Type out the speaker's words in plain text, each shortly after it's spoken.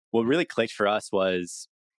what really clicked for us was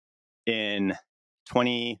in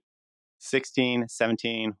 2016,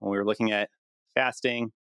 17, when we were looking at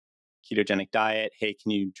fasting, ketogenic diet. Hey,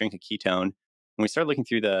 can you drink a ketone? When we started looking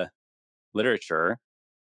through the literature,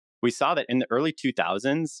 we saw that in the early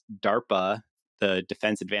 2000s, DARPA, the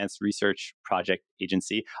Defense Advanced Research Project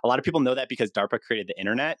Agency, a lot of people know that because DARPA created the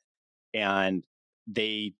internet, and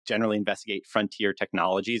they generally investigate frontier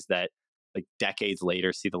technologies that like decades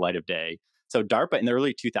later see the light of day. So DARPA in the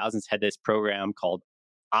early 2000s had this program called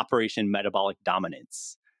Operation Metabolic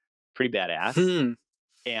Dominance. Pretty badass.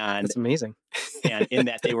 And that's amazing. And in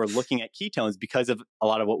that they were looking at ketones because of a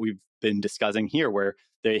lot of what we've been discussing here, where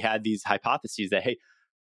they had these hypotheses that, hey,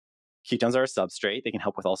 ketones are a substrate. They can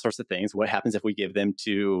help with all sorts of things. What happens if we give them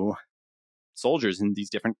to soldiers in these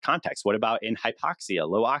different contexts? What about in hypoxia,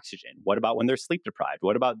 low oxygen? What about when they're sleep deprived?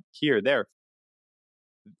 What about here, there?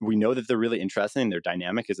 We know that they're really interesting. They're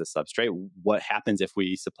dynamic as a substrate. What happens if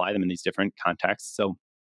we supply them in these different contexts? So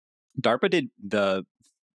DARPA did the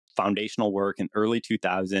foundational work in early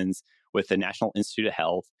 2000s with the National Institute of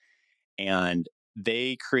Health. And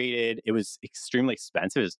they created, it was extremely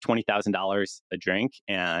expensive. It was $20,000 a drink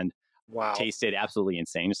and tasted absolutely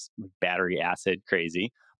insane, just like battery acid,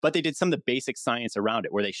 crazy. But they did some of the basic science around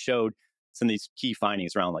it, where they showed some of these key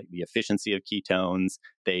findings around like the efficiency of ketones.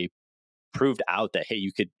 They proved out that, hey,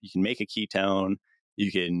 you can make a ketone,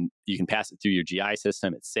 you can pass it through your GI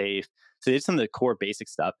system, it's safe. So they did some of the core basic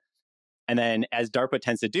stuff. And then, as DARPA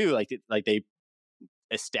tends to do, like they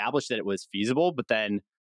established that it was feasible, but then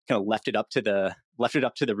kind of left it up to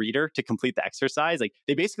the reader to complete the exercise. Like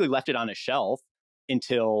they basically left it on a shelf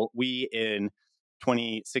until we in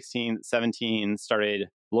 2016, 17 started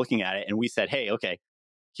looking at it, and we said, hey, okay,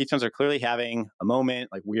 ketones are clearly having a moment.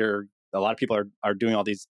 Like a lot of people are doing all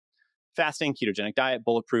these fasting, ketogenic diet,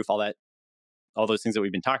 bulletproof, all those things that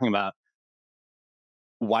we've been talking about.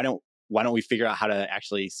 Why don't we figure out how to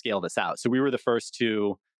actually scale this out? So we were the first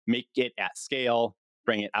to make it at scale,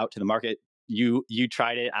 bring it out to the market. You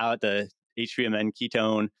tried it out, the HVMN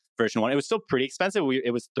Ketone version 1. It was still pretty expensive.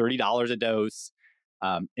 It was $30 a dose.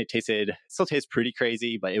 It still tastes pretty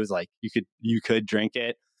crazy, but it was like you could drink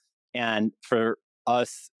it. And for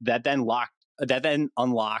us, that then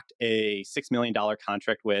unlocked a $6 million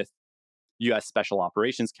contract with U.S. Special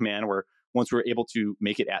Operations Command, where once we were able to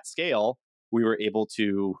make it at scale, we were able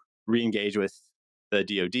to re-engage with the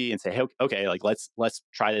DoD and say, hey, okay, like let's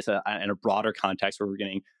try this in a broader context where we're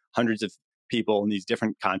getting hundreds of people in these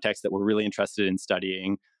different contexts that we're really interested in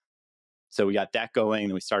studying. So we got that going,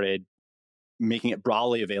 and we started making it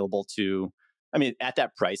broadly available to, I mean, at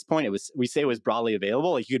that price point, we say it was broadly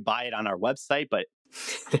available. Like you could buy it on our website, but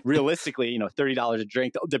realistically, $30 a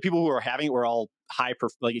drink. The people who were having it were all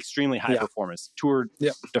extremely high performance. Tour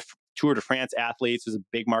de France athletes was a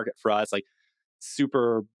big market for us. Like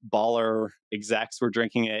super baller execs were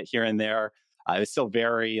drinking it here and there. It was still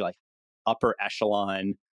very like upper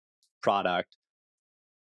echelon product.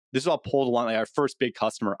 This is all pulled along. Like our first big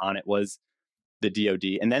customer on it was the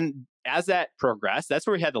DoD. And then as that progressed, that's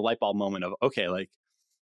where we had the light bulb moment of, okay, like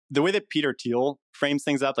the way that Peter Thiel frames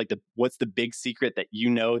things up, like what's the big secret that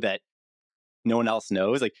that no one else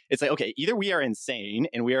knows? Like, it's like, okay, either we are insane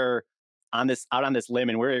and we are out on this limb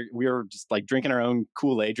and we're just like drinking our own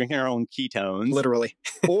Kool-Aid, drinking our own ketones. Literally.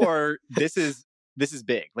 Or this is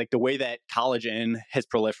big. Like the way that collagen has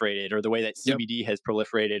proliferated, or the way that CBD has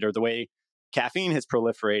proliferated, or the way caffeine has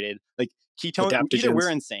proliferated. Like ketones, either we're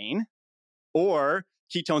insane or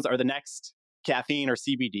ketones are the next caffeine or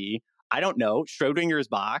CBD. I don't know. Schrodinger's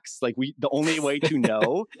box. Like the only way to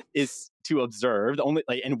know is to observe.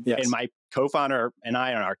 And my co-founder and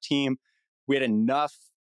I on our team, we had enough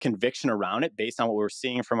conviction around it based on what we were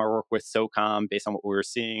seeing from our work with SOCOM, based on what we were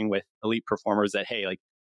seeing with elite performers, that, hey, like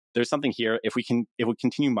there's something here. If we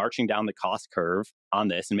continue marching down the cost curve on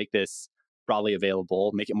this and make this broadly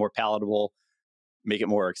available, make it more palatable, make it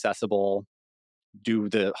more accessible, do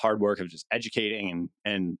the hard work of just educating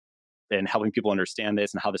and helping people understand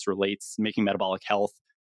this and how this relates, making metabolic health,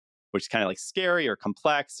 which is kind of like scary or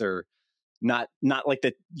complex or not like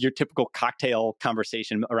your typical cocktail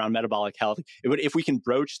conversation around metabolic health. If we can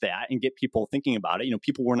broach that and get people thinking about it,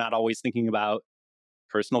 people were not always thinking about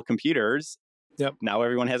personal computers. Yep. Now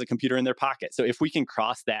everyone has a computer in their pocket. So if we can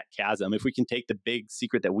cross that chasm, if we can take the big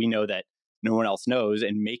secret that we know that no one else knows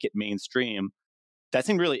and make it mainstream, that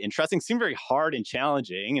seemed really interesting. It seemed very hard and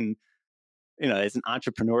challenging. And as an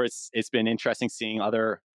entrepreneur, it's been interesting seeing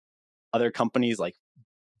other companies like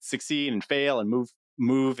succeed and fail and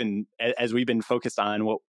move. And as we've been focused on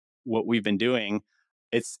what we've been doing,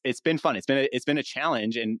 it's been fun. It's been a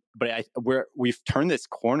challenge. But we've turned this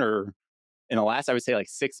corner in the last, I would say, like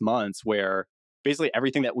 6 months, where basically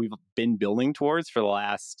everything that we've been building towards for the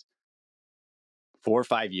last 4 or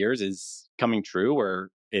 5 years is coming true, where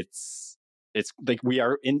it's like we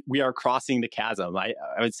are crossing the chasm. I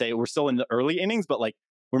would say we're still in the early innings, but like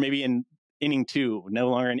we're maybe in inning 2, no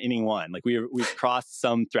longer in inning 1. Like we've crossed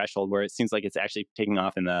some threshold where it seems like it's actually taking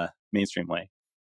off in the mainstream way.